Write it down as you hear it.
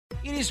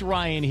It is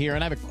Ryan here,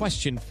 and I have a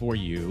question for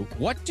you.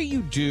 What do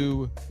you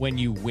do when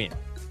you win?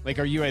 Like,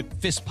 are you a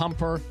fist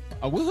pumper,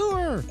 a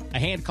woohooer, a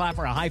hand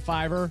clapper, a high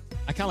fiver?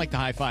 I kind of like the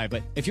high five,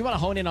 but if you want to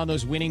hone in on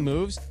those winning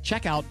moves,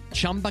 check out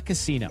Chumba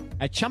Casino.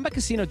 At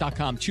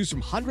ChumbaCasino.com, choose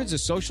from hundreds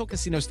of social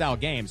casino-style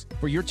games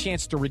for your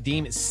chance to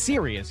redeem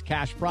serious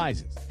cash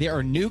prizes. There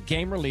are new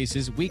game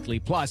releases weekly,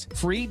 plus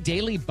free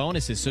daily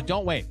bonuses. So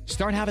don't wait.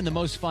 Start having the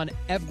most fun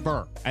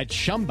ever at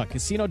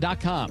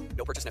ChumbaCasino.com.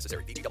 No purchase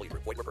necessary. VGW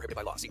Group. Void where prohibited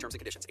by law. See terms and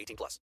conditions.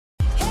 18+.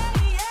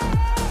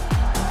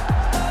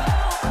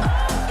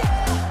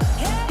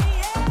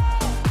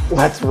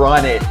 Let's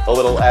run it. A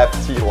little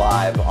FT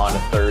live on a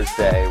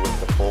Thursday with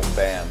the full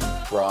fam.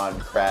 Braun,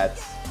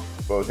 Kratz,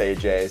 both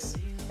AJs,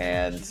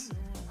 and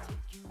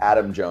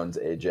Adam Jones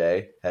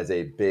AJ has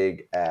a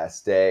big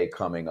ass day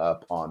coming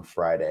up on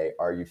Friday.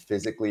 Are you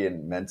physically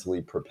and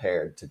mentally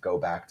prepared to go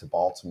back to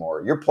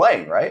Baltimore? You're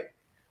playing, right?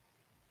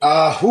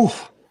 There's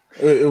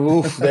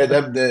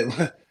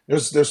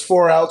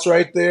 4 outs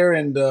right there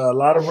and a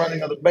lot of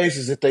running of the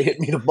bases if they hit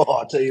me the ball.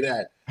 I'll tell you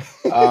that.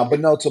 But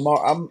no,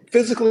 tomorrow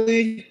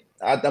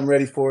I'm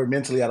ready for it.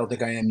 Mentally, I don't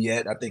think I am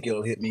yet. I think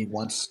it'll hit me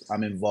once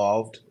I'm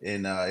involved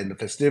in the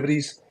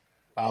festivities.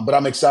 But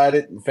I'm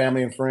excited.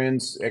 Family and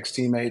friends,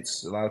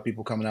 ex-teammates, a lot of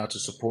people coming out to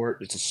support.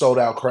 It's a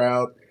sold-out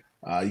crowd.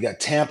 You got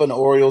Tampa and the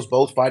Orioles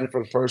both fighting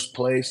for the first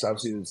place.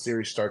 Obviously, the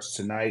series starts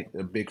tonight,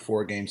 a big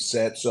 4-game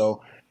set.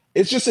 So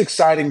it's just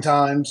exciting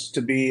times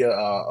to be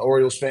a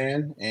Orioles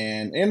fan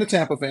and a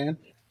Tampa fan.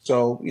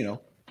 So,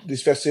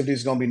 these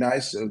festivities are going to be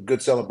nice, a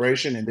good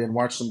celebration, and then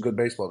watch some good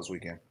baseball this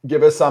weekend.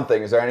 Give us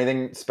something. Is there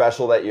anything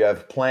special that you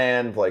have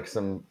planned? Like I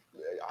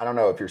don't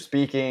know if you're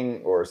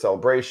speaking or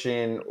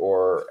celebration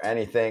or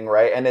anything,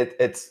 right? And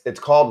it's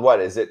called what?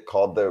 Is it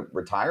called the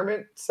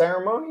retirement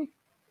ceremony?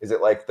 Is it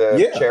like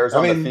the chairs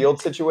on the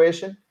field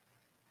situation?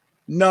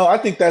 No, I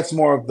think that's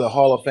more of the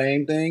Hall of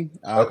Fame thing.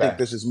 Okay. I think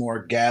this is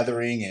more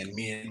gathering, and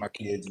me and my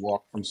kids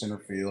walk from center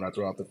field. I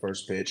throw out the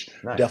first pitch.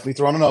 Nice. Definitely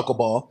throwing a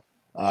knuckleball.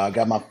 I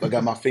got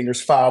my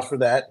fingers filed for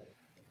that.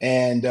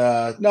 And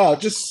no,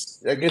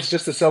 just I guess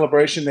just a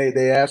celebration.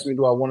 They asked me,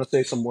 do I want to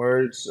say some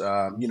words?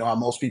 How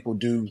most people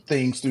do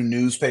things through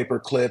newspaper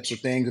clips or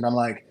things, and I'm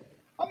like,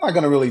 I'm not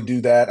going to really do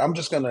that. I'm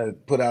just going to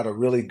put out a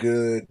really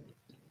good,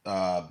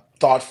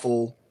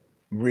 thoughtful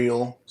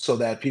reel so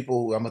that I'm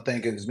going to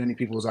thank as many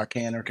people as I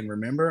can or can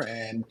remember,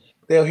 and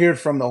they'll hear it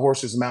from the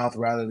horse's mouth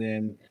rather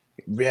than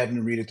having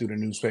to read it through the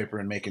newspaper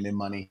and making them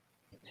money.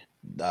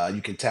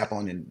 You can tap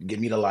on and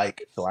give me the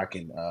like so I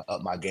can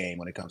up my game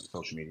when it comes to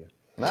social media.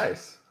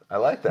 Nice. I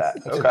like that.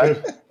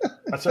 Okay.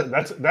 That's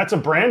a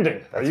branding.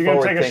 That's Are you going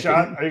to take a forward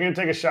shot? thinking. Are you going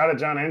to take a shot at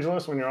John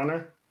Angelos when you're on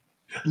there?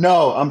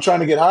 No, I'm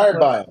trying to get hired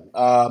by him.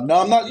 No,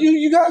 I'm not.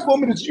 You guys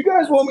want me to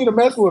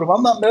mess with him?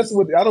 I'm not messing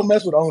with. I don't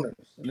mess with owners.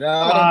 No,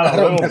 I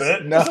don't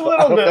mess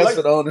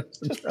with owners.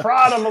 Just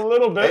prod him a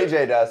little bit.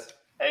 AJ does.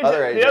 The other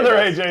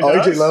AJ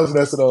does. AJ loves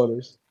messing with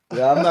owners.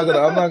 Yeah, I'm not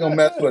gonna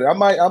mess with it.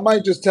 I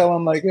might just tell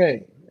him like,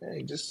 hey,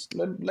 just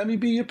let me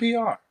be your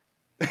PR.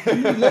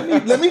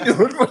 let me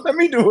do it. Let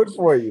me do it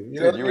for you.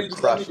 Dude, you would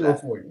crush that.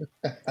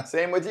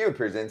 Same with you,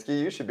 Przynski.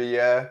 You should be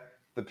the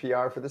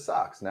PR for the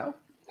Sox. No.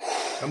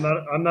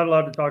 I'm not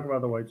allowed to talk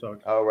about the White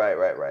Sox. Oh, right.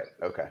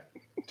 Okay.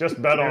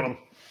 Just bet on them.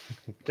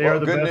 They are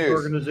the best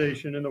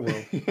organization in the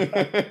world.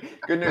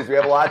 Good news. We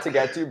have a lot to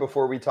get to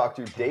before we talk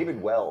to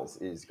David Wells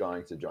is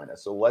going to join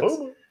us. So let's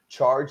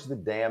charge the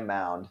damn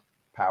mound,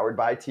 powered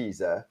by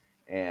Teza,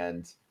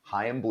 and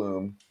Chaim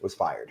Bloom was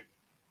fired.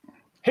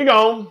 He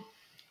gone.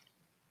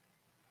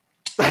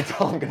 That's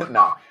all I'm going to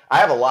know. I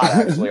have a lot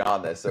actually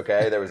on this,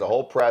 okay? There was a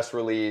whole press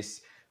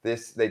release.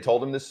 They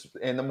told him this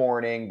in the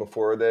morning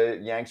before the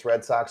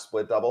Yanks-Red Sox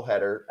split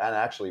doubleheader. And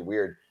actually,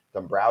 weird,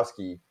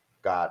 Dombrowski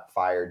got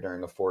fired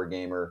during a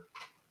 4-gamer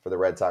for the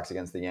Red Sox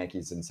against the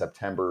Yankees in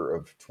September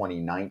of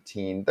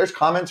 2019. There's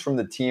comments from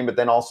the team, but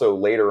then also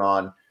later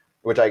on,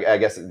 which I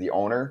guess is the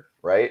owner,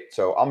 right?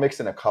 So I'll mix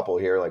in a couple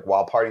here. Like,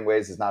 while parting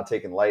ways is not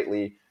taken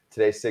lightly,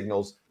 today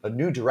signals a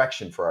new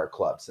direction for our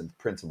club, since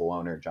principal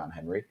owner John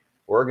Henry.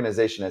 Our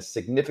organization has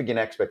significant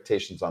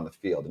expectations on the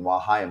field, and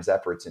while Chaim's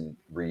efforts in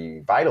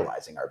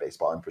revitalizing our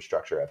baseball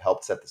infrastructure have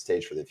helped set the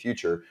stage for the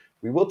future,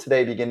 we will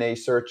today begin a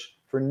search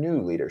for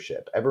new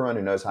leadership. Everyone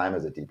who knows Chaim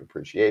has a deep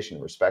appreciation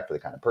and respect for the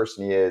kind of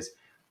person he is,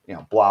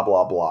 blah,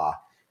 blah, blah.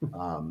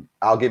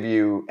 I'll give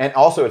you, and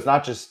also it's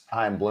not just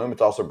Chaim Bloom,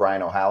 it's also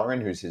Brian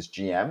O'Halloran, who's his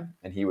GM,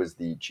 and he was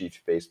the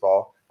chief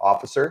baseball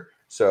officer.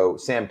 So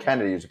Sam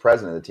Kennedy, who's the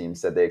president of the team,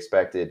 said they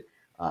expected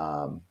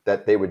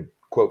that they would,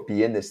 quote,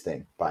 be in this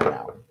thing by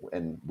now.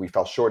 And we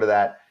fell short of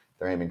that.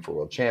 They're aiming for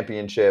world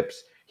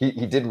championships.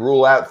 He did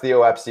rule out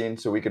Theo Epstein,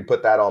 so we could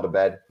put that all to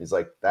bed. He's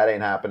like, that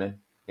ain't happening.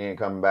 He ain't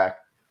coming back.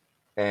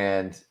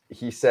 And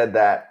he said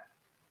that,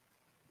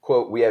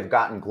 quote, we have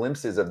gotten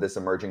glimpses of this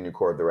emerging new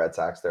core of the Red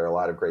Sox. There are a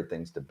lot of great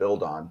things to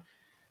build on.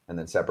 And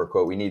then separate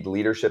quote, we need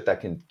leadership that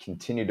can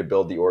continue to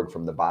build the org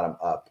from the bottom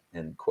up,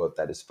 and quote,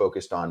 that is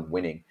focused on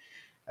winning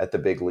at the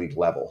big league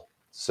level.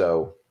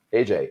 So,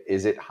 AJ,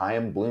 is it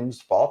Chaim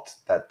Bloom's fault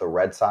that the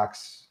Red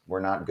Sox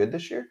were not good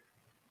this year?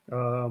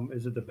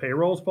 Is it the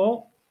payroll's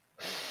fault?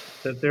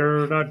 that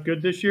they're not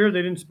good this year.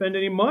 They didn't spend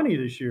any money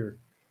this year.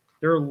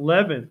 They're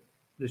 11th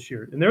this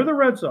year, and they're the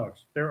Red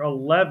Sox. They're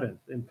 11th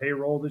in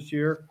payroll this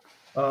year.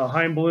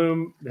 Chaim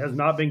Bloom has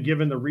not been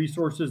given the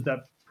resources that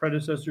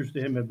predecessors to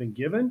him have been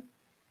given.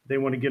 They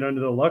want to get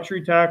under the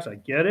luxury tax. I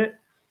get it,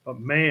 but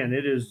man,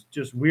 it is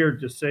just weird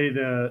to say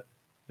that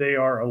they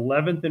are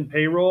 11th in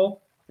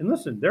payroll. And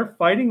listen, they're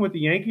fighting with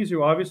the Yankees,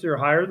 who obviously are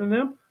higher than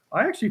them.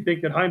 I actually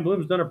think that Chaim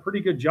Bloom's done a pretty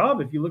good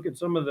job. If you look at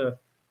some of the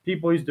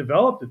people he's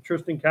developed, with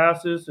Tristan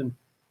Cassis and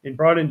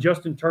brought in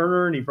Justin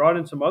Turner, and he brought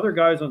in some other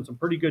guys on some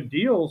pretty good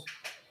deals.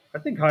 I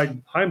think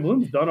Chaim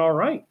Bloom's done all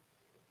right.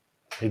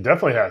 He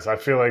definitely has. I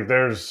feel like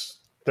there's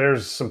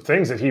some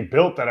things that he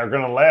built that are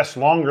going to last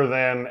longer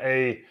than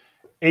a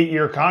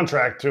 8-year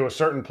contract to a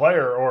certain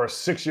player or a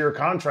 6-year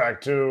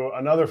contract to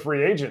another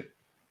free agent.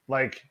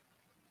 Like,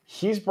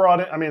 he's brought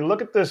in, I mean,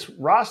 look at this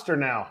roster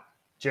now.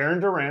 Jarren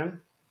Duran,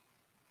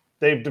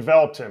 they've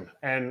developed him.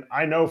 And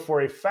I know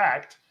for a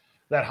fact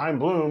that Chaim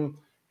Bloom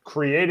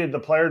created the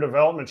player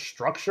development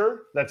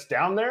structure that's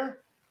down there,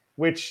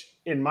 which,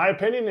 in my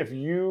opinion, if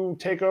you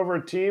take over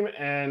a team,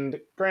 and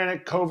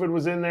granted, COVID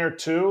was in there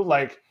too,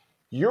 like,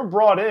 you're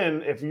brought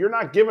in, if you're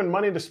not given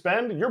money to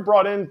spend, you're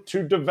brought in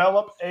to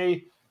develop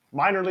a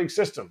minor league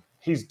system.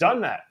 He's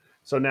done that.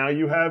 So now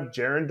you have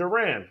Jarren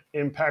Duran,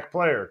 impact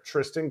player.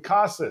 Tristan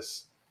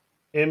Casas,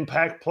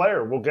 impact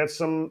player. We'll get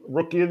some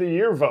Rookie of the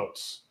Year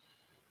votes.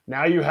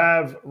 Now you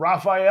have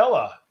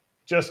Rafaela,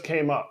 just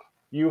came up.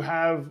 You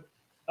have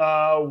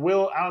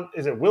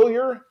is it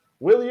Williard?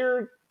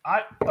 Abreu?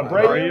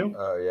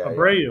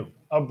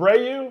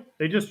 Abreu.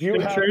 They just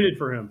traded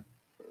for him.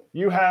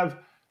 You have.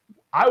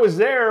 I was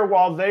there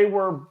while they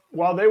were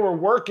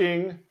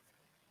working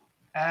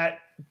at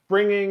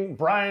bringing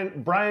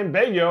Brian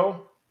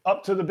Bello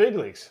up to the big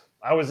leagues.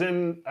 I was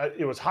in.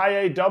 It was high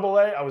A, double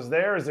A. I was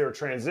there as they were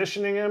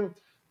transitioning him.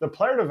 The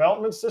player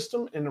development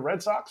system in the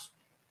Red Sox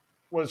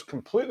was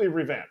completely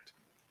revamped,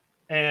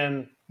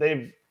 and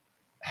they've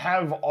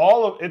have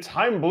all of it's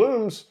Chaim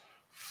Bloom's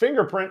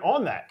fingerprint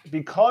on that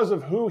because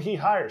of who he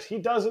hires. He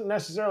doesn't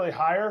necessarily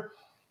hire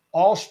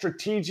all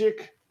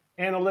strategic,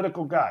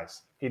 analytical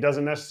guys. He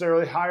doesn't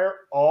necessarily hire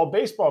all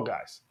baseball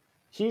guys.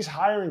 He's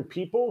hiring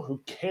people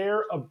who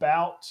care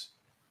about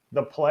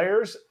the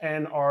players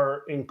and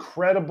are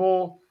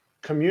incredible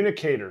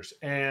communicators,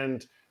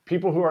 and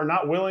people who are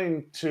not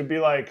willing to be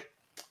like,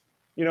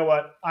 you know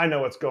what, I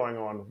know what's going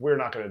on. We're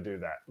not going to do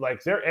that.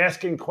 Like, they're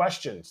asking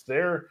questions.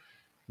 They're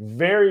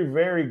very,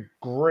 very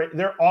great.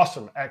 They're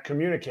awesome at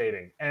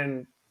communicating.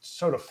 And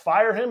so to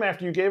fire him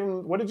after you gave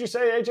him, what did you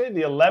say, AJ?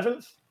 The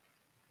 11th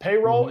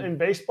payroll in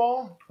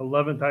baseball?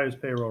 11th highest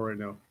payroll right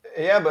now.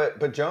 Yeah,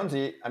 but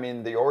Jonesy, I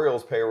mean, the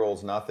Orioles payroll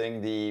is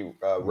nothing. The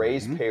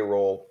Rays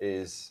payroll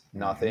is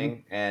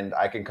nothing. And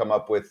I can come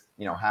up with,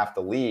 half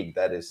the league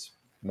that is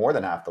more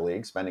than half the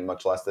league spending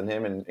much less than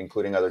him, and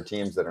including other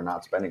teams that are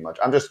not spending much.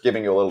 I'm just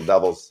giving you a little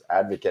devil's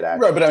advocate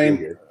action. Right, but I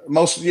mean,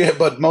 most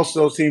of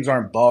those teams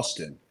aren't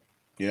Boston.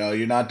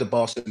 You're not the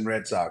Boston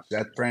Red Sox.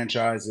 That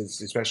franchise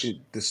is,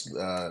 especially this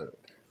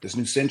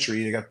new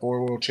century, they got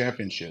 4 world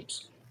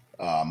championships.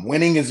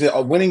 Winning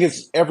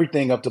is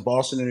everything up to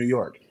Boston and New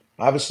York.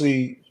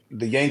 Obviously,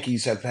 the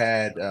Yankees have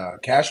had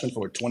Cashman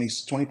for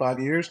 25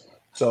 years,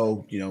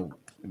 so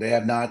they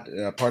have not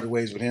parted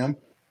ways with him.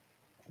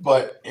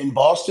 But in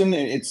Boston,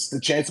 it's the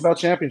chance about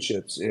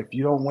championships. If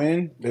you don't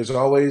win, there's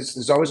always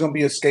going to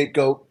be a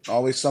scapegoat,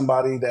 always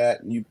somebody that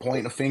you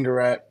point a finger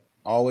at,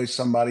 always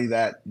somebody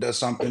that does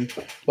something.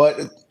 But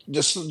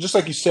just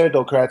like you said,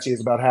 though, Kratzy,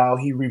 is about how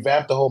he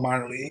revamped the whole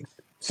minor league.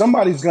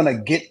 Somebody's going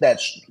to get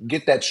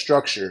that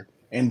structure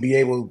and be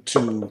able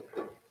to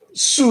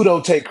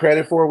pseudo take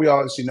credit for it. We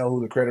obviously know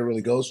who the credit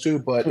really goes to.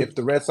 But if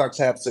the Red Sox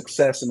have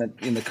success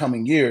in the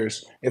coming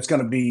years, it's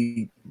going to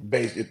be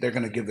based. If they're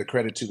going to give the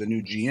credit to the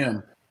new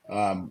GM.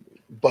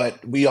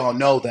 But we all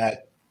know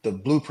that the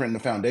blueprint and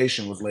the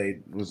foundation was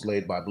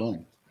laid by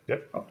Bloom.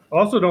 Yep.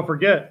 Also, don't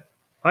forget,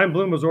 Chaim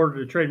Bloom was ordered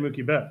to trade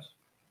Mookie Betts.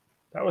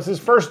 That was his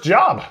first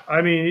job.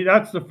 I mean,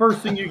 that's the first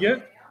thing you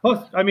get.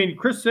 Plus, I mean,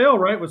 Chris Sale,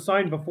 right, was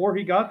signed before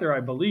he got there, I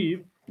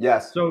believe.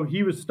 Yes. So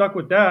he was stuck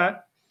with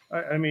that.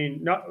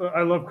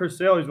 I love Chris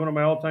Sale. He's one of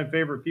my all-time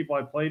favorite people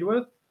I played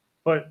with.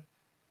 But,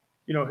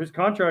 his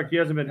contract he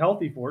hasn't been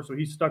healthy for, so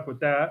he's stuck with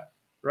that,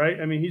 right?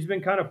 I mean, he's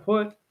been kind of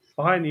put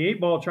behind the 8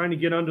 ball trying to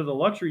get under the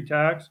luxury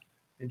tax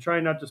and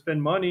trying not to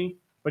spend money.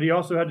 But he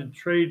also had to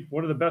trade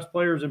one of the best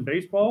players in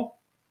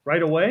baseball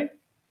right away.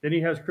 Then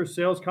he has Chris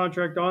Sale's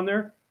contract on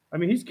there. I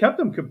mean, he's kept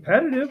them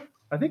competitive.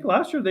 I think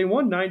last year they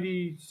won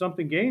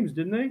 90-something games,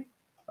 didn't they?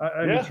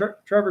 I mean,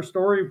 Trevor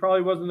Story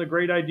probably wasn't a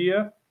great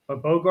idea,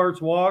 but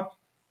Bogarts walked.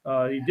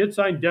 He did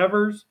sign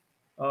Devers.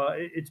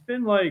 It's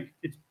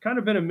kind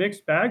of been a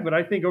mixed bag, but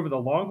I think over the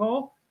long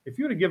haul, if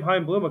you were to give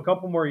Chaim Bloom a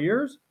couple more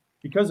years,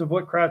 because of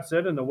what Kratz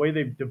said and the way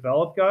they've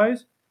developed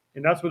guys,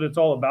 and that's what it's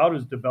all about,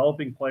 is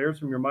developing players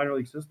from your minor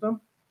league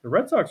system, the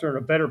Red Sox are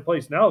in a better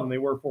place now than they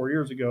were 4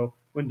 years ago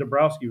when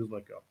Dombrowski was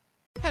let go.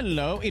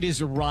 Hello, it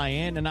is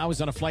Ryan, and I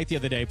was on a flight the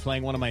other day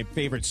playing one of my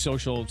favorite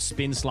social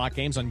spin slot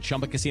games on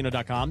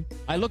ChumbaCasino.com.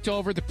 I looked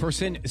over at the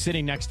person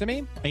sitting next to me,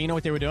 and you know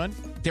what they were doing?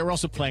 They were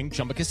also playing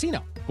Chumba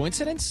Casino.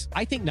 Coincidence?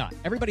 I think not.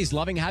 Everybody's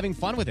loving having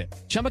fun with it.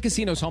 Chumba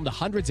Casino is home to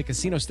hundreds of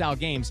casino-style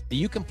games that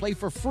you can play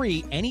for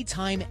free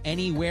anytime,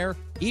 anywhere,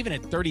 even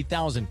at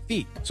 30,000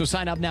 feet. So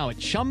sign up now at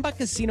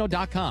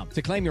ChumbaCasino.com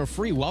to claim your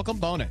free welcome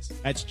bonus.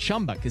 That's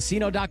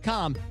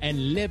ChumbaCasino.com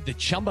and live the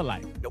Chumba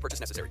life. No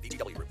purchase necessary.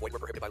 VGW Group. Void were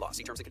prohibited by law.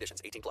 See terms and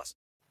conditions. 18+.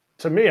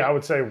 To me, I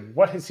would say,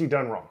 what has he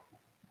done wrong?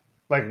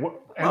 Like,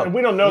 and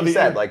we don't know. He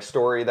said, like,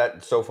 Story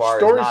that so far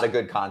is not a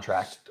good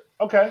contract.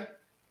 Okay.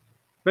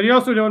 But he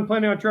also wasn't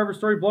planning on Trevor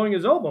Story blowing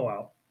his elbow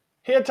out.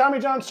 He had Tommy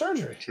John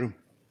surgery. True.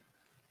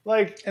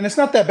 Like, and it's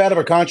not that bad of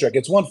a contract.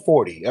 It's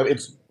 140.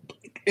 It's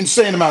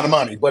insane amount of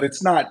money, but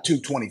it's not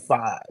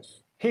 225.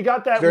 He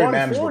got that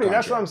 140.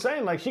 That's what I'm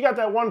saying. Like, he got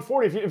that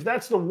 140. If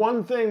that's the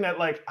one thing that,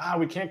 like,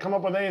 we can't come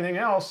up with anything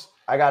else.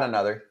 I got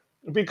another.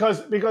 Because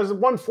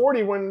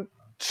 140 when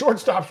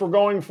shortstops were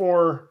going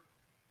for,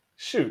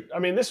 I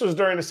mean, this was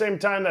during the same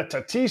time that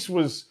Tatis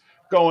was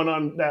going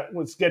on, that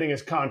was getting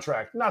his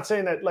contract. Not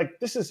saying that, like,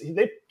 they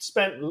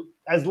spent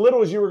as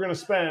little as you were going to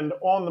spend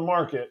on the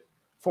market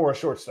for a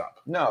shortstop.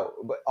 No,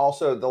 but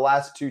also the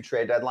last two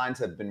trade deadlines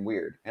have been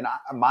weird. And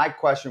my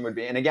question would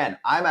be, and again,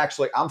 I'm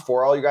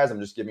for all you guys. I'm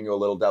just giving you a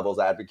little devil's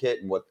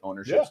advocate and what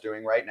ownership's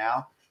doing right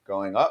now,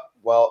 going up.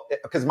 Well,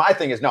 because my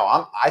thing is,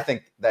 I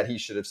think that he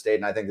should have stayed,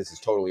 and I think this is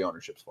totally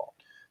ownership's fault.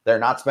 They're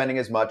not spending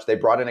as much. They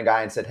brought in a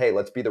guy and said, hey,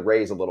 let's be the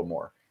Rays a little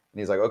more. And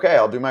he's like, okay,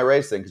 I'll do my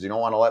Rays thing because you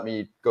don't want to let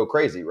me go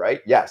crazy,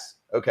 right? Yes.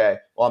 Okay.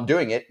 Well, I'm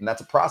doing it, and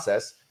that's a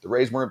process. The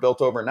Rays weren't built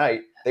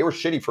overnight. They were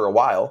shitty for a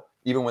while,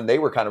 even when they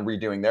were kind of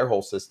redoing their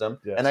whole system.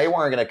 Yes. And they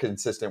weren't a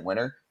consistent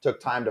winner. Took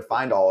time to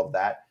find all of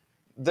that.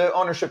 The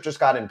ownership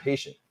just got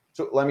impatient.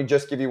 So let me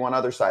just give you one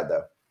other side,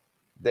 though.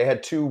 They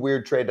had two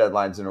weird trade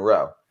deadlines in a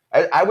row.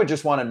 I would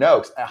just want to know,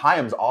 because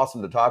Chaim's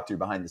awesome to talk to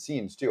behind the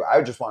scenes, too. I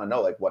would just want to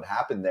know, like, what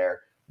happened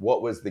there?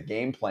 What was the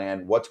game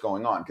plan? What's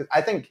going on? Because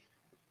I think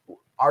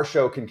our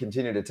show can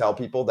continue to tell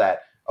people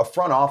that a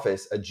front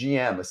office, a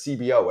GM, a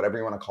CBO, whatever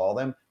you want to call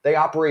them, they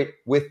operate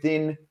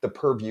within the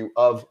purview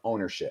of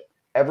ownership.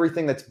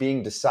 Everything that's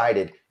being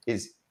decided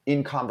is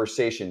in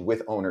conversation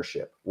with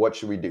ownership. What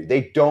should we do?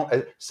 They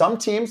don't. Some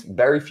teams,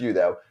 very few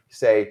though,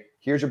 say,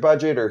 here's your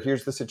budget or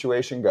here's the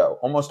situation, go.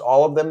 Almost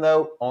all of them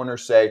though,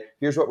 owners say,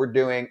 here's what we're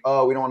doing.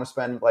 Oh, we don't want to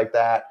spend like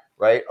that,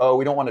 right? Oh,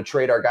 we don't want to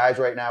trade our guys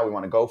right now. We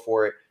want to go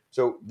for it.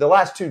 So the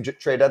last two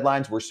trade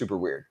deadlines were super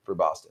weird for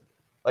Boston.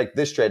 Like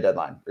this trade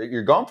deadline,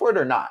 you're going for it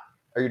or not?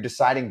 Are you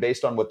deciding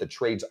based on what the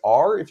trades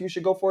are, if you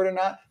should go for it or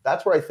not?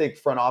 That's where I think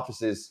front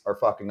offices are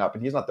fucking up.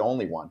 And he's not the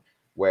only one,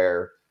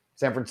 where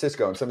San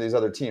Francisco and some of these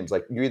other teams,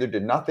 like you either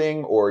did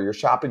nothing or you're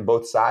shopping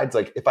both sides.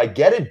 Like if I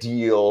get a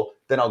deal,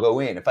 then I'll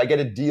go in. If I get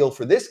a deal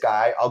for this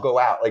guy, I'll go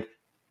out. Like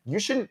you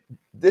shouldn't,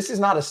 this is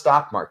not a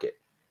stock market.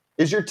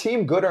 Is your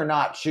team good or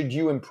not? Should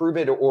you improve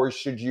it or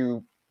should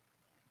you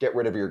get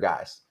rid of your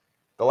guys?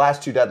 The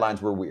last two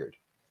deadlines were weird.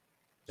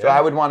 So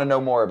I would want to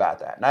know more about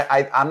that. And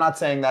I'm not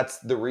saying that's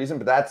the reason,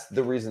 but that's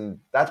the reason.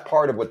 That's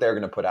part of what they're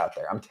going to put out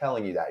there. I'm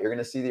telling you that. You're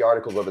going to see the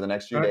articles over the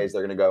next few days.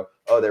 They're going to go,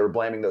 oh, they were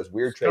blaming those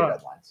weird trade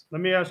deadlines.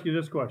 Let me ask you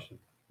this question.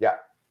 Yeah.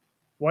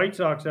 White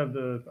Sox have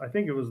I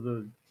think it was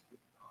the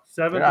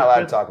 7th. You're not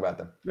allowed to talk about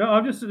them.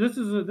 No, this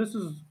is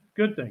a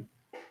good thing.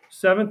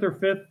 7th or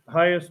 5th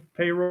highest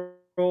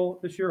payroll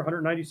this year,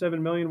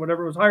 197 million,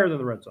 whatever. It was higher than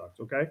the Red Sox,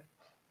 okay?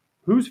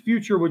 Whose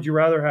future would you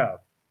rather have?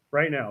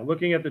 Right now,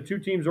 looking at the two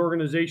teams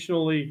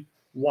organizationally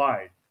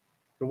wide,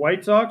 the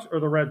White Sox or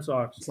the Red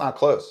Sox? It's not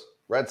close.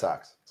 Red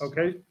Sox.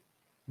 Okay.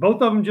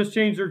 Both of them just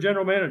changed their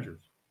general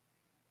managers.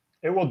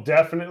 It will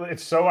definitely,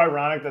 it's so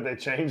ironic that they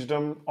changed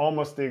them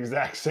almost the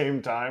exact same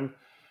time.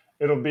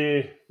 It'll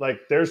be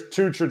like there's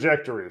two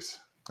trajectories.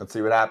 Let's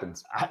see what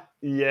happens.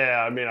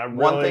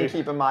 One thing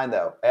keep in mind,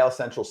 though, AL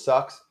Central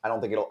sucks. I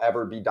don't think it'll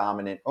ever be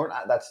dominant. Or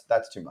not,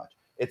 that's too much.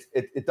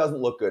 It doesn't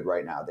look good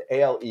right now. The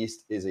AL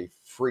East is a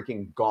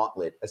freaking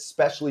gauntlet,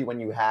 especially when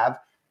you have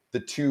the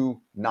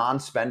two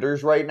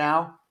non-spenders right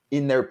now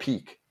in their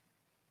peak.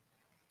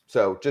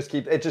 So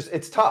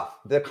it's tough.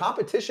 The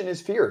competition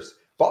is fierce.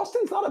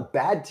 Boston's not a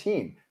bad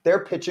team.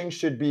 Their pitching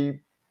should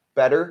be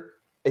better.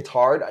 It's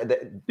hard.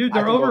 Dude,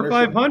 they're over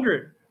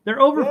 500.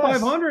 They're over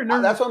 500.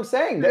 That's what I'm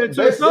saying. This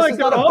is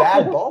not a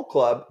bad ball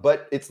club,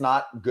 but it's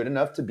not good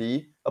enough to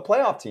be a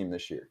playoff team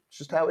this year. It's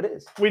just how it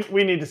is.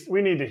 We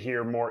need to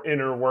hear more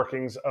inner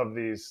workings of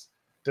these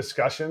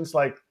discussions.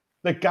 Like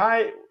the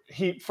guy,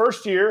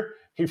 first year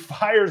he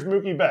fires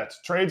Mookie Betts,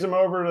 trades him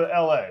over to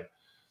LA.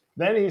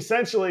 Then he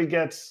essentially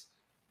gets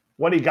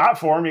what he got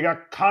for him. He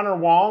got Connor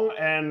Wong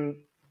and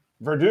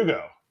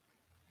Verdugo.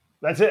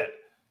 That's it.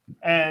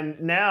 And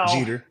now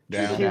Jeter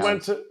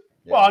went to.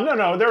 Well,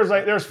 no.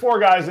 There's four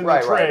guys in the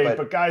trade,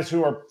 but guys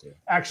who are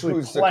actually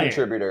who's playing. The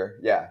contributor?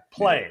 Yeah,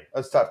 playing.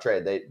 That's a tough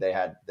trade.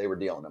 They were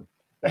dealing him.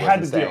 They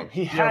had to deal him.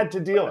 He had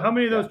to deal him. How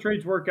many of those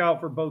trades work out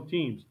for both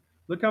teams?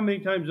 Look how many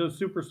times those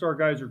superstar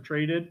guys are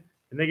traded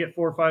and they get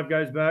 4 or 5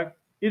 guys back.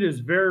 It is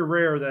very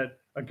rare that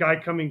a guy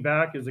coming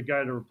back as a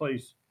guy to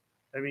replace.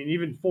 I mean,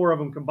 even 4 of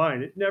them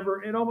combined,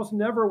 it almost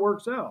never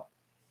works out.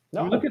 I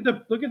No. mean,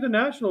 look at the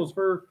Nationals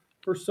for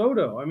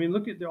Soto. I mean,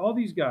 look at all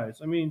these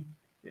guys. I mean,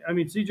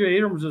 C.J.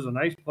 Abrams is a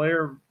nice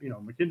player. You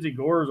know, Mackenzie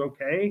Gore is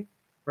okay,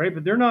 right?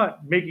 But they're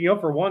not making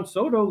up for Juan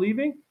Soto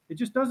leaving. It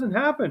just doesn't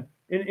happen.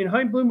 And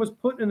Chaim Bloom was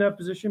put in that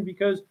position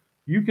because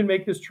you can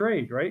make this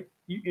trade, right?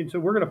 And so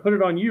we're going to put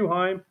it on you,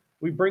 Chaim.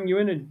 We bring you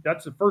in, and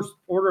that's the first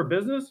order of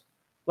business.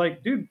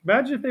 Like, dude,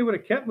 imagine if they would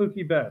have kept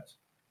Mookie Betts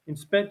and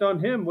spent on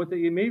him,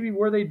 maybe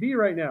where they'd be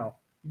right now.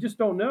 You just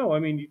don't know. I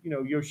mean, you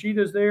know,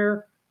 Yoshida's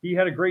there. He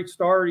had a great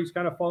start. He's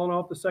kind of fallen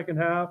off the second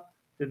half.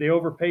 Did they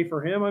overpay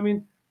for him? I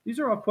mean, these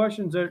are all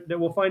questions that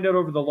we'll find out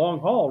over the long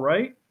haul,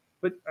 right?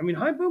 But I mean,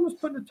 Chaim Bloom was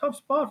put in a tough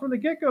spot from the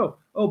get-go.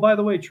 Oh, by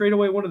the way, trade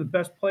away one of the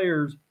best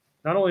players,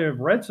 not only of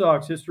Red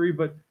Sox history,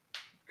 but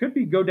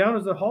could go down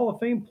as a Hall of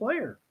Fame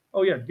player.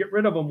 Oh yeah, get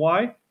rid of him.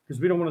 Why? Because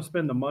we don't want to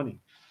spend the money.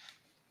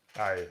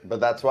 But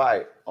that's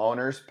why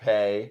owners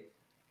pay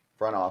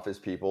front office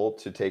people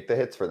to take the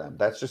hits for them.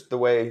 That's just the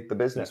way the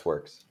business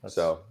works.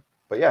 So,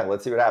 but yeah,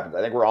 let's see what happens.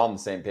 I think we're all on the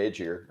same page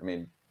here. I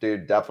mean,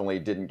 dude definitely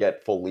didn't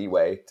get full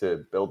leeway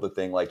to build the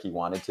thing like he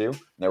wanted to.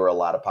 There were a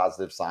lot of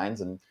positive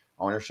signs, and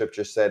ownership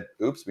just said,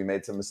 oops, we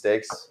made some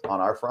mistakes on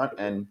our front,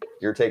 and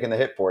you're taking the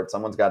hit for it.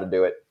 Someone's got to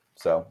do it.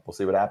 So we'll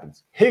see what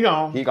happens. He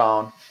gone. He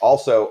gone.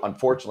 Also,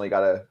 unfortunately,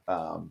 got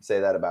to say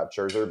that about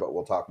Scherzer, but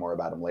we'll talk more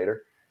about him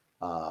later.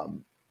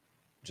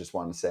 Just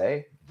wanted to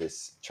say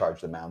this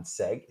Charge the Mound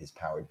seg is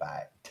powered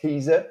by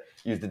Teaser.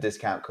 Use the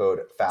discount code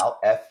FOUL,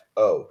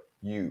 FOUL,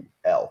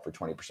 for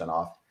 20%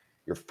 off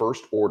your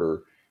first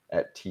order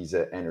at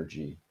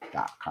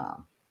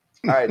teaserenergy.com.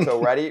 All right,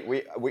 so ready?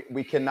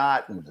 We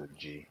cannot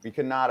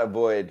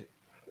avoid.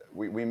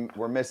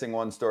 We're missing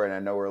one story, and I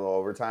know we're a little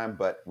over time,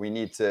 but we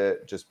need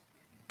to just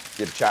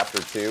give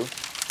chapter 2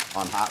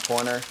 on Hot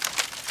Corner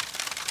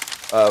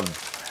of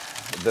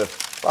the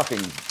fucking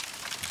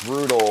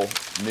brutal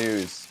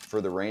news for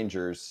the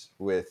Rangers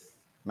with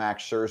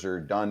Max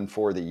Scherzer done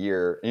for the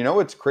year. You know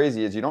what's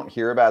crazy is you don't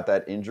hear about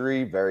that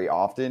injury very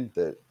often,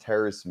 the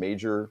teres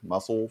major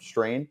muscle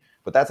strain,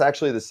 but that's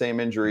actually the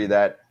same injury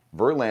that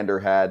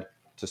Verlander had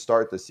to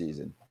start the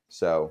season.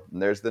 So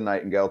there's the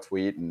Nightingale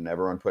tweet, and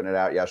everyone putting it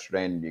out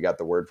yesterday, and you got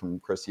the word from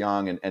Chris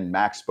Young, and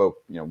Max spoke,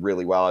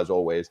 really well as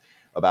always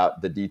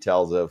about the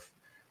details of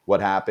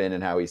what happened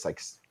and how he's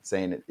like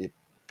saying it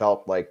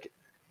felt like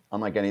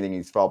unlike anything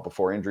he's felt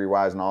before injury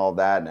wise and all of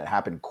that. And it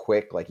happened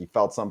quick. Like he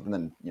felt something,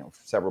 and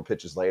several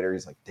pitches later,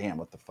 he's like, damn,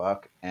 what the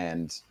fuck?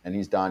 And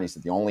he's done. He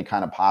said the only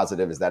kind of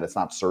positive is that it's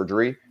not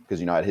surgery,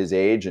 because, at his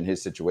age and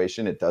his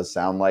situation, it does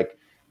sound like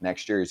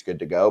next year he's good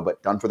to go,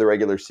 but done for the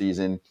regular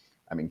season.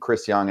 I mean,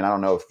 Chris Young, and I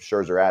don't know if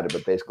Scherzer added,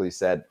 but basically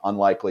said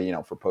unlikely,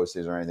 for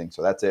postseason or anything.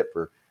 So that's it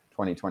for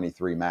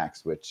 2023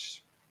 Max,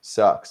 which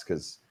sucks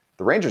because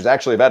the Rangers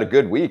actually have had a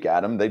good week,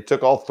 Adam. They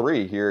took all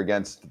 3 here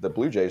against the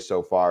Blue Jays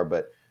so far,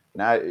 but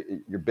now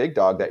your big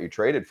dog that you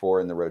traded for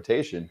in the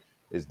rotation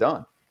is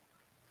done.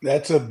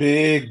 That's a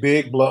big,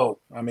 big blow.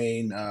 I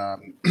mean,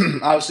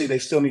 obviously they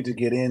still need to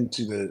get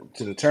into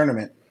the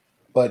tournament,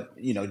 but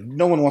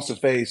no one wants to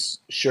face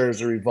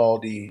Scherzer,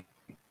 Evaldi,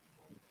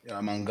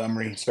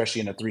 Montgomery,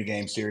 especially in a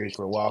 3-game series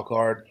for a wild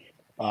card.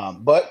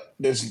 But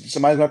somebody's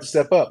going to have to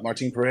step up.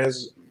 Martin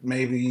Perez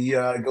maybe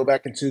go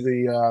back into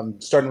the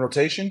starting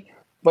rotation,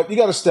 but you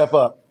got to step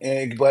up.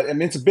 But I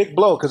mean, it's a big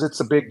blow because it's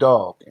a big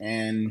dog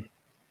and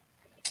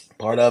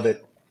part of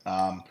it.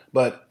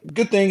 But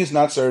good thing it's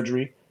not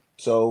surgery.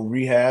 So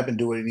rehab and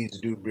do what he needs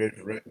to do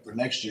for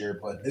next year.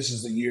 But this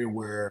is the year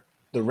where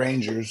the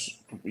Rangers,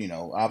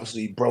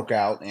 obviously broke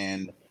out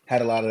and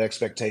had a lot of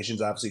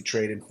expectations. Obviously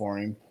traded for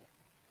him.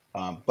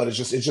 But it's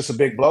just a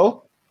big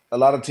blow. A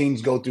lot of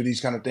teams go through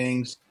these kind of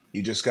things.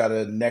 You just got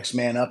to next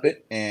man up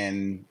it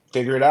and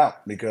figure it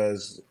out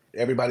because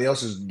everybody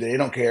else they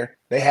don't care.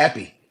 They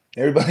happy.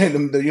 Everybody,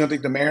 you don't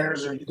think the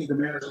Mariners are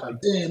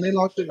like, damn, they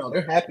lost it. No,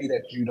 they're happy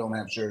that you don't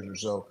have Scherzer.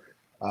 So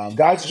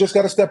guys just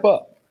got to step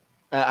up.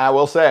 I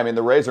will say, I mean,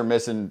 the Rays are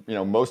missing,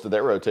 most of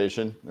their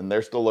rotation, and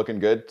they're still looking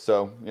good.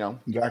 So,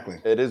 exactly,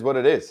 it is what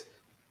it is.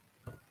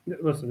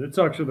 Listen, it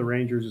sucks for the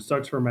Rangers. It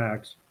sucks for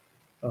Max.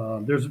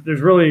 There's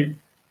nothing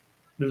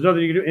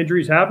you can do.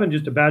 Injuries happen,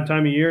 just a bad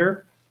time of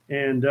year.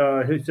 And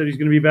he said he's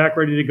going to be back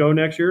ready to go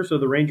next year. So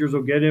the Rangers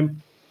will get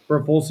him for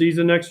a full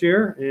season next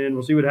year, and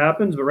we'll see what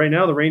happens. But right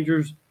now, the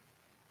Rangers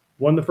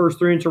won the first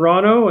 3 in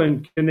Toronto,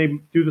 and can they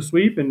do the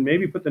sweep and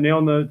maybe put the nail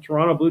in the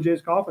Toronto Blue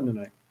Jays coffin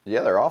tonight?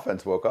 Yeah, their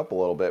offense woke up a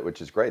little bit,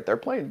 which is great. They're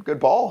playing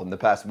good ball in the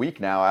past week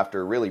now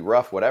after really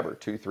rough,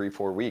 2, 3,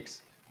 4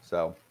 weeks.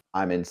 So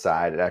I'm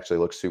inside. It actually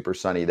looks super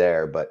sunny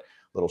there, but a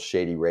little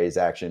shady Rays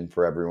action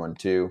for everyone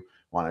too.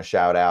 Want to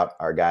shout out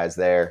our guys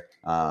there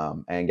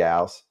and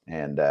gals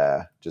and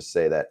just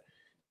say that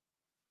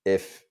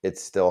if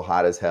it's still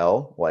hot as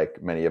hell,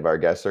 like many of our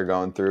guests are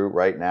going through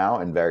right now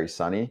and very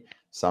sunny,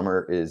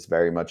 summer is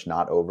very much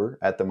not over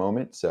at the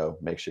moment. So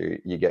make sure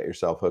you get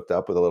yourself hooked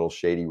up with a little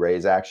shady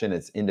Rays action.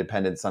 It's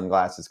independent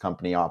sunglasses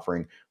company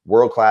offering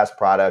world-class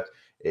product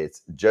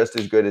It's just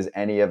as good as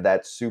any of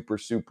that super,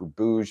 super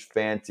bouge,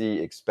 fancy,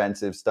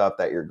 expensive stuff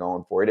that you're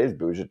going for. It is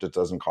bouge. It just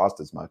doesn't cost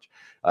as much.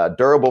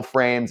 Durable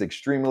frames,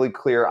 extremely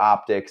clear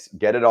optics.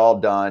 Get it all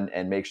done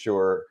and make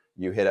sure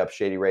you hit up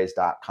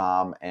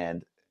shadyrays.com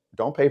and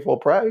don't pay full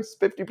price.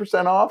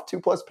 50% off,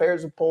 2+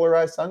 pairs of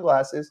polarized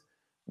sunglasses.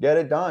 Get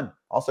it done.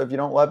 Also, if you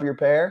don't love your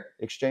pair,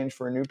 exchange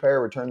for a new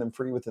pair, return them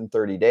free within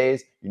 30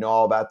 days. You know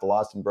all about the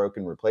lost and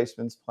broken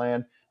replacements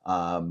plan,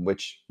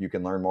 which you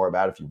can learn more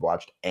about if you've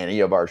watched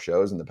any of our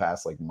shows in the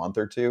past month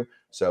or two.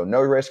 So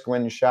no risk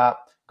when you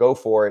shop. Go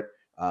for it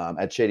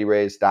at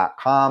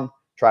shadyrays.com.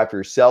 Try for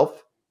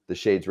yourself. The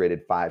shades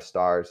rated 5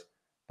 stars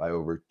by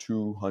over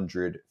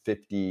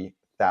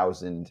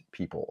 250,000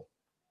 people.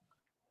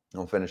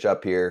 I'll finish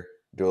up here,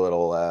 do a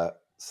little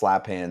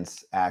slap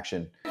hands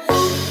action.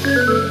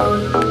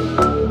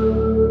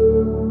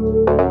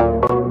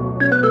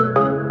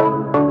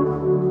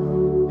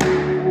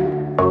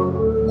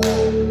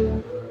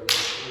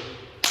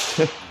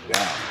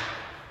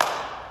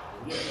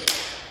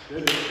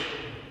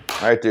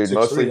 All right, dude.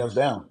 6-3,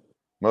 down.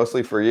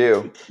 Mostly for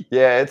you.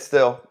 Yeah, it's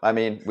still. I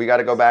mean, we got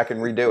to go back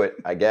and redo it,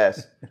 I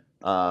guess.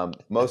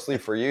 Mostly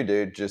for you,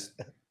 dude. Just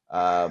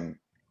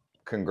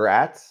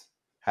congrats.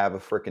 Have a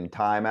freaking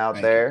time out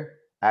there.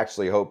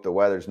 Actually, hope the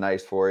weather's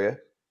nice for you.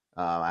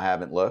 I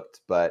haven't looked,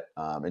 but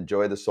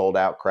enjoy the sold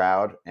out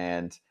crowd.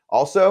 And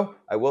also,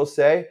 I will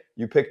say,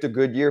 you picked a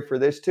good year for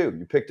this too.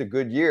 You picked a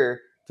good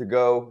year to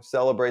go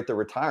celebrate the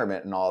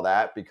retirement and all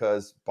that,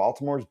 because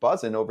Baltimore's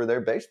buzzing over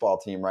their baseball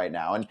team right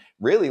now. And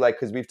really,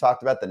 because we've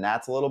talked about the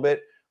Nats a little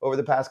bit over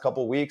the past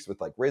couple of weeks with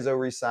Rizzo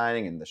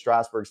re-signing and the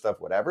Strasburg stuff,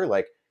 whatever.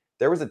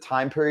 There was a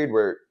time period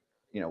where,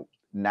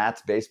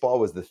 Nats baseball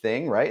was the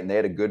thing, right? And they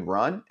had a good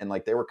run, and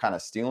they were kind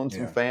of stealing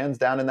some fans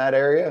down in that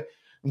area.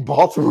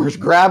 Baltimore's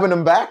grabbing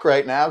them back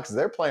right now because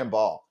they're playing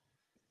ball.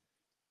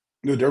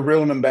 Dude, they're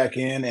reeling them back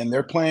in, and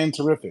they're playing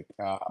terrific.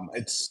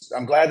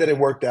 I'm glad that it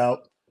worked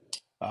out.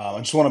 I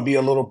just want to be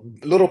a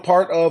little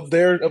part of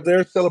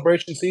their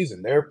celebration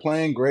season. They're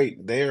playing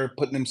great. They're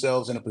putting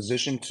themselves in a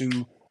position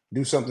to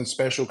do something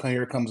special.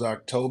 Here comes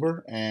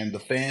October, and the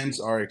fans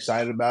are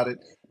excited about it.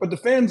 But the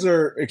fans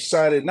are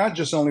excited not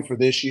just only for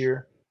this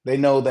year. They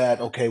know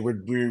that, okay,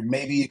 we're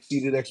maybe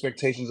exceeded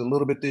expectations a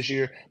little bit this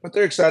year, but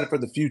they're excited for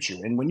the future.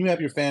 And when you have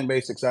your fan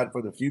base excited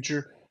for the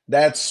future,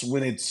 that's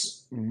when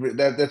it's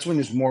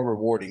more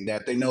rewarding.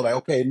 That they know that,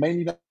 okay,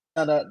 maybe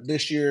not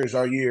this year is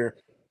our year.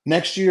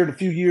 Next year, in a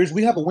few years,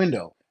 we have a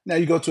window. Now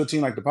you go to a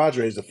team like the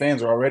Padres, the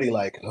fans are already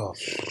fire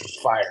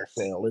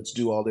sale. Let's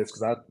do all this,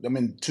 because I'm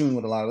in tune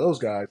with a lot of those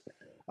guys.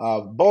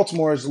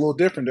 Baltimore is a little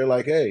different. They're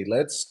like, hey,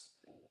 let's.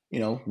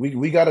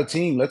 We got a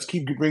team. Let's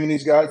keep bringing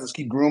these guys. Let's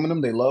keep grooming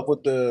them. They love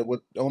what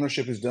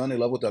ownership has done. They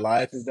love what the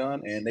life has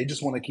done, and they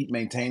just want to keep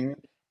maintaining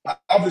it.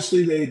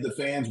 Obviously, the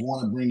fans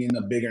want to bring in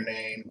a bigger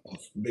name, a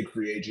big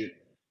free agent,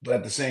 but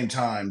at the same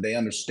time, they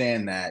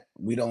understand that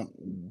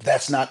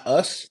that's not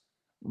us,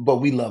 but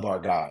we love our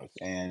guys.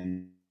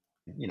 And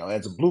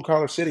as a blue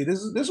collar city,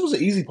 this was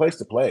an easy place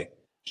to play.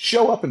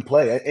 Show up and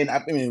play. And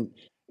I mean,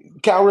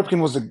 Cal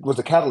Ripken was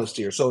the catalyst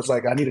here. So it's I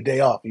need a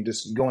day off. You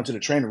just go into the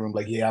training room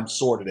yeah, I'm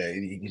sore today.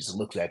 And he just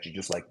looks at you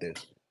just like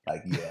this.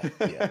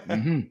 Yeah.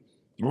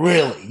 Mm-hmm.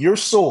 Really? You're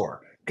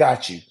sore.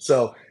 Got you.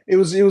 So it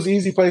was an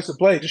easy place to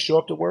play. Just show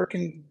up to work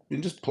and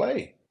just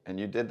play. And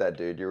you did that,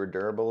 dude. You were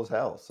durable as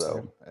hell.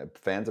 So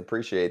fans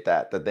appreciate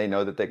that they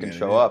know that they can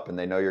show up, and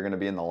they know you're going to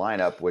be in the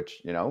lineup,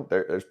 which,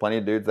 there's plenty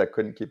of dudes that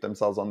couldn't keep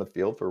themselves on the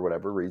field for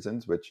whatever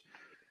reasons, which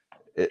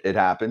it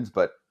happens,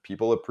 but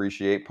people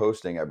appreciate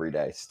posting every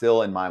day.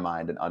 Still, in my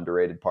mind, an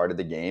underrated part of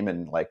the game.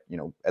 And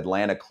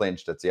Atlanta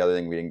clinched. That's the other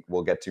thing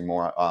we'll get to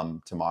more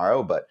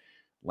tomorrow. But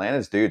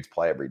Atlanta's dudes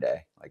play every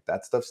day.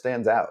 That stuff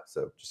stands out.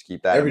 So just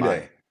keep that every in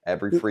mind. day.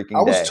 Every freaking day.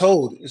 I was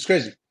told, it's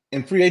crazy.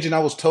 In free agent, I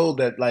was told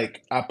that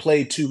I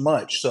played too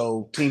much,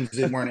 so teams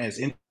weren't as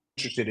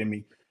interested in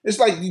me. It's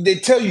they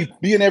tell you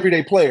be an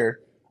everyday player.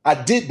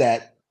 I did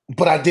that,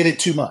 but I did it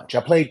too much. I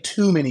played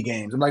too many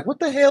games. I'm what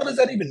the hell does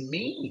that even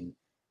mean?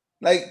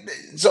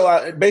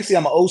 So basically,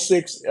 I'm an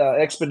 06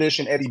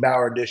 Expedition Eddie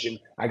Bauer edition.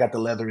 I got the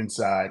leather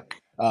inside,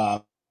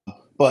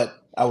 but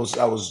I was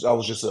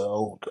just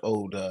an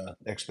old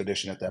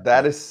Expedition at that point.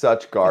 That is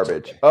such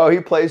garbage. Okay. Oh, he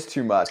plays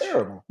too much.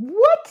 Terrible.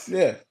 What?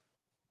 Yeah.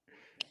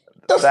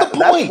 That's the point.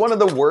 That's one of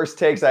the worst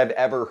takes I've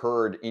ever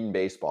heard in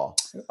baseball.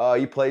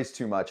 He plays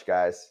too much,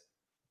 guys.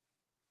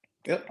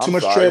 Yep. Too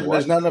much tread.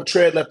 There's not enough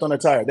tread left on the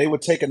tire. They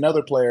would take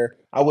another player.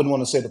 I wouldn't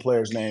want to say the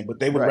player's name, but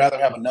they would rather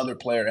have another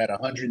player at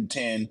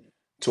 110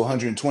 to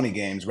 120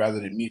 games rather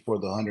than me for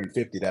the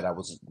 150 that I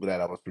was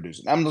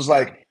producing. I'm just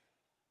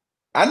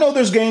I know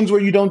there's games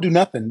where you don't do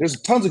nothing. There's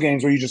tons of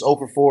games where you just 0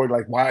 for 4,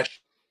 why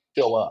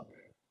show up?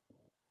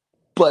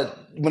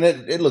 But when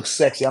it looks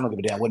sexy, I don't give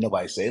a damn what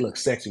nobody say. It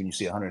looks sexy when you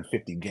see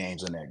 150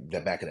 games on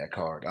that back of that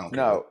card. I don't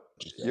care. No,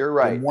 you're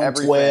right.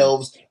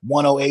 112s,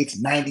 108s,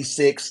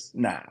 96.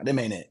 Nah, them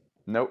ain't it.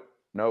 Nope.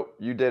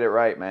 You did it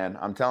right, man.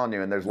 I'm telling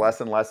you, and there's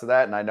less and less of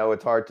that, and I know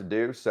it's hard to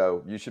do,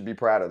 so you should be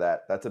proud of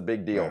that. That's a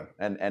big deal.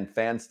 Yeah. And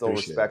fans still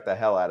respect the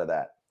hell out of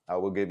that. I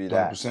will give you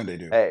that. 100% they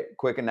do. Hey,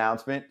 quick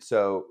announcement.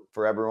 So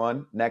for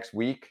everyone, next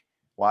week,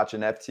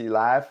 watching FT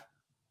Live,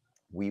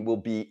 we will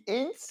be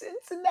in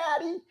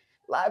Cincinnati,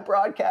 live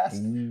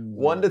broadcast,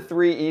 1 to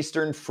 3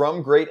 Eastern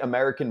from Great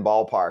American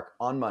Ballpark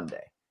on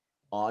Monday,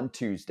 on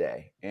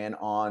Tuesday, and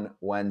on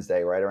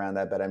Wednesday, right around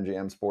that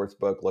BetMGM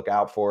Sportsbook. Look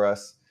out for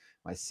us.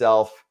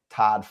 Myself,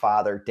 Todd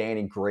Father,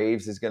 Danny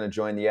Graves is going to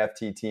join the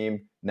FT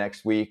team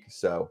next week,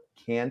 so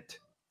can't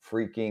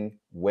freaking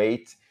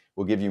wait.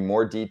 We'll give you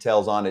more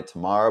details on it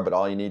tomorrow, but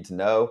all you need to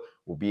know,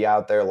 we'll be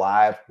out there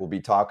live. We'll be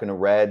talking to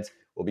Reds.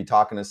 We'll be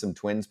talking to some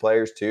Twins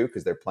players too,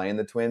 because they're playing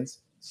the Twins.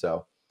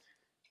 So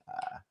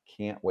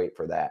can't wait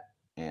for that.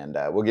 And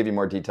we'll give you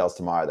more details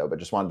tomorrow, though. But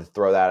just wanted to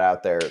throw that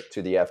out there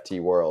to the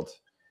FT world.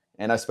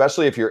 And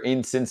especially if you're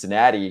in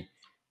Cincinnati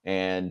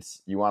and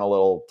you want a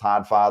little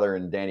Todd Father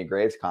and Danny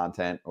Graves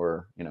content,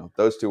 or,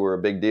 those two were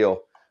a big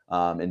deal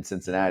in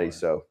Cincinnati.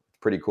 So it's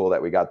pretty cool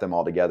that we got them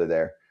all together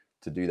there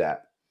to do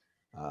that.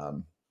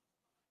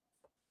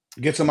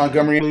 Get some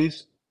Montgomery,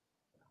 please.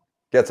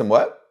 Get some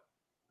what?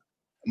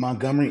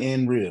 Montgomery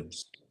in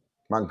ribs.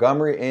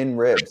 Montgomery in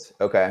ribs.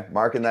 Okay,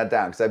 marking that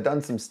down because I've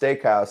done some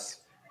steakhouse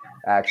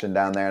action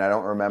down there and I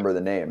don't remember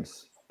the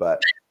names. But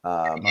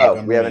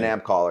we have an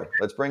amp caller.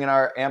 Let's bring in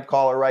our amp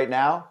caller right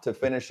now to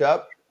finish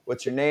up.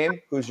 What's your name?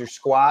 Who's your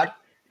squad?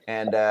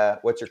 And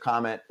what's your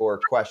comment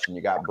or question?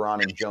 You got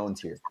Braun and Jones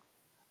here.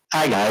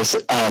 Hi, guys.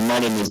 My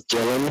name is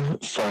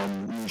Dylan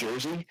from New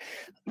Jersey.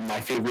 My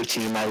favorite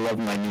team, I love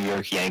my New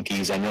York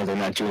Yankees. I know they're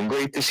not doing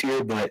great this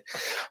year, but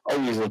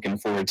always looking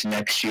forward to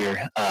next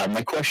year.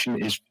 My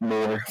question is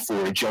more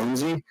for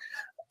Jonesy.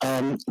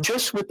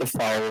 Just with the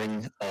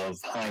firing of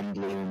Chaim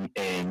Bloom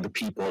and the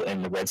people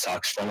in the Red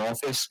Sox front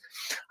office,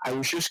 I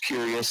was just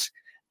curious,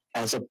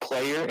 as a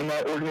player in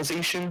that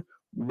organization,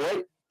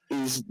 what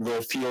is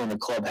the feel in the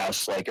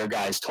clubhouse like? Are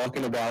guys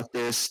talking about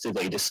this? Do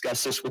they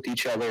discuss this with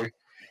each other?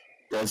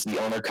 Does the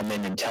owner come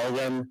in and tell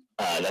them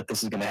that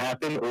this is going to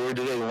happen, or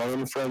do they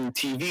learn from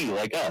TV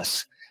like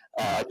us?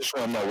 I just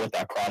want to know what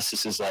that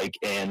process is like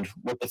and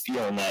what the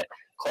feel in that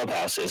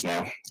clubhouse is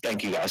now.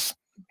 Thank you, guys.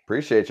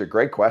 Appreciate you.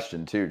 Great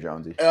question too,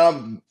 Jonesy.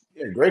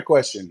 Great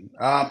question.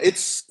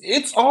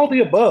 It's all the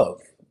above.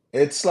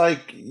 It's like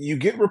you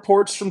get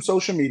reports from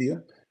social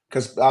media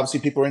because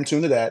obviously people are in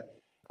tune to that.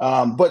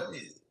 But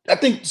I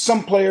think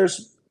some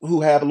players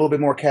who have a little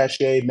bit more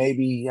cachet,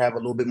 maybe have a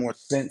little bit more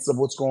sense of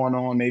what's going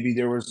on. Maybe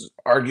there was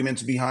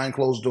arguments behind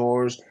closed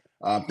doors,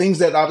 things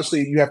that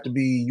obviously you have to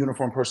be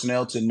uniform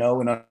personnel to know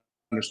and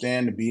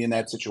understand to be in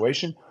that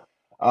situation.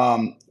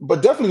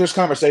 But definitely there's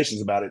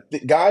conversations about it. The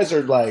guys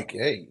are like,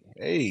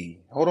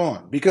 hey, hold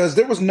on, because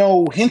there was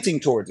no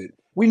hinting towards it.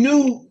 We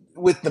knew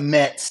with the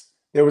Mets,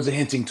 there was a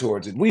hinting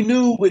towards it. We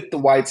knew with the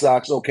White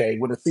Sox, okay,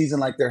 with a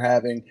season like they're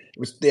having, it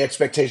was the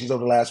expectations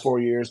over the last 4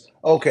 years,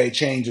 okay,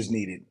 change is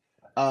needed.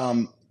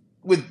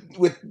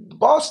 With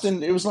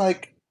Boston, it was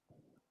like,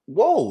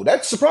 whoa,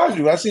 that surprised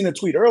me. I seen a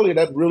tweet earlier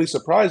that really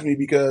surprised me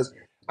because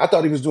I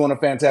thought he was doing a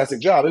fantastic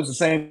job. It was the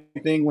same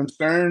thing when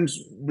Stearns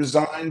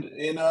resigned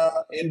in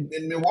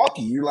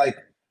Milwaukee. You're like,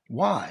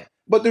 why?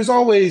 But there's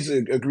always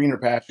a greener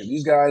pasture.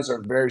 These guys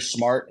are very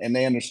smart and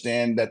they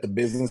understand that the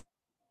business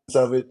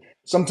of it.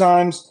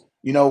 Sometimes,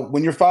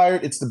 when you're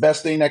fired, it's the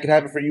best thing that could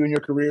happen for you in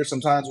your career.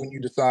 Sometimes when you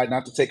decide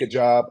not to take a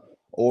job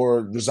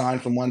or resign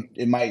from one,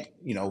 it might,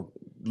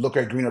 look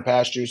at greener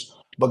pastures.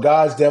 But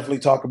guys definitely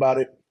talk about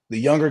it. The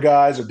younger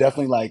guys are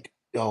definitely like,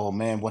 oh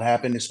man, what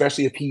happened?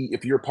 Especially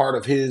if you're part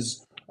of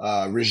his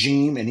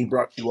regime and he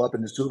brought you up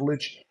in his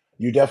tutelage,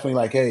 you're definitely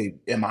like, hey,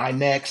 am I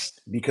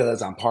next?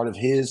 Because I'm part of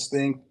his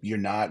thing. You're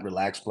not.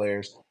 Relax,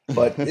 players.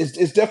 But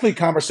it's definitely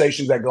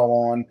conversations that go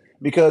on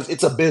because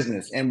it's a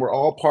business and we're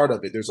all part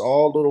of it. There's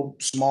all little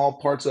small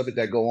parts of it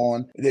that go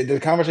on. The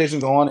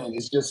conversations go on and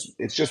it's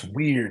just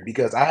weird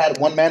because I had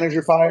one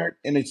manager fired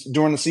and it's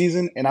during the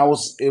season and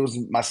it was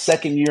my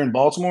second year in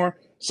Baltimore.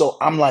 So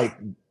I'm like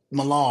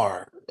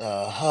Millar,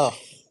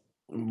 Huff,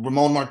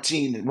 Ramon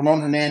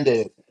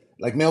Hernandez,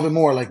 like Melvin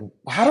Moore. Like,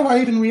 how do I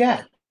even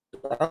react?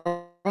 I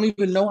don't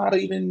even know how to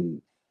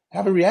even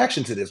have a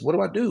reaction to this. What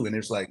do I do? And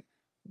it's like,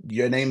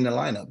 your name in the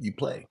lineup, you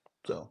play.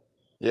 So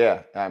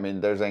yeah, I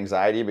mean, there's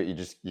anxiety, but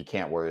you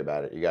can't worry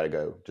about it. You got to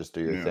go, just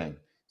do your thing.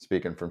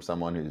 Speaking from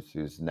someone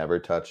who's never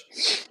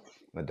touched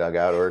a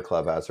dugout or a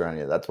clubhouse or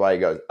any of that. That's why he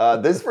goes.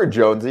 This is for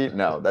Jonesy.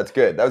 No, that's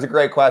good. That was a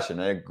great question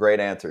and a great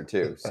answer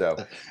too. So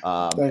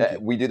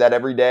we do that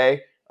every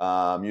day.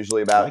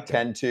 Usually about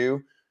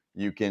 10-2.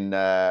 You can,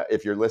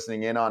 if you're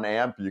listening in on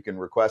AMP, you can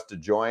request to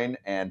join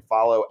and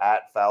follow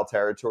at Foul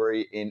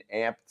Territory in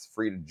AMP. It's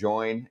free to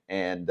join,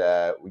 and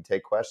we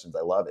take questions.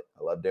 I love it.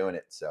 I love doing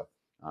it. So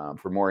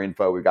for more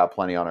info, we've got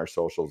plenty on our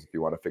socials if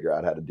you want to figure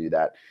out how to do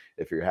that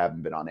if you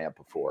haven't been on AMP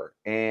before.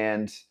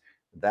 And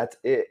that's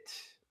it.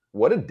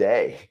 What a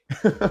day.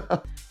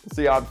 We'll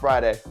see you on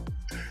Friday.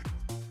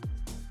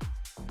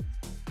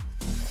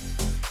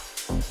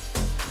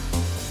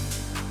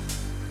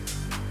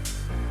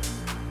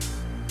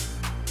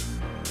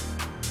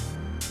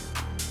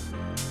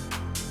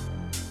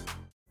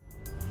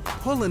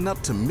 Pulling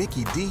up to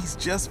Mickey D's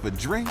just for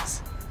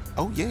drinks?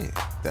 Oh yeah,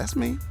 That's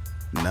me.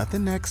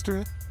 Nothing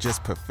extra,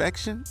 just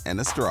perfection and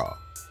a straw.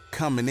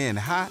 Coming in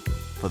hot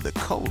for the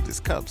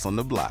coldest cups on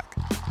the block.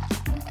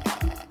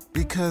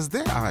 Because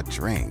there are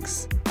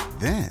drinks.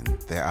 Then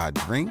there are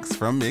drinks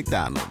from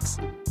McDonald's.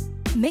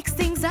 Mix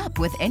things up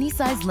with any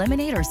size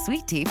lemonade or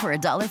sweet tea for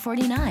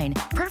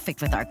 $1.49.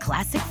 Perfect with our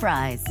classic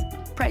fries.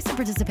 Price and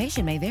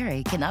participation may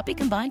vary. Cannot be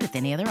combined with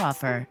any other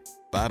offer.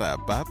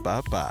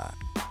 Ba-da-ba-ba-ba.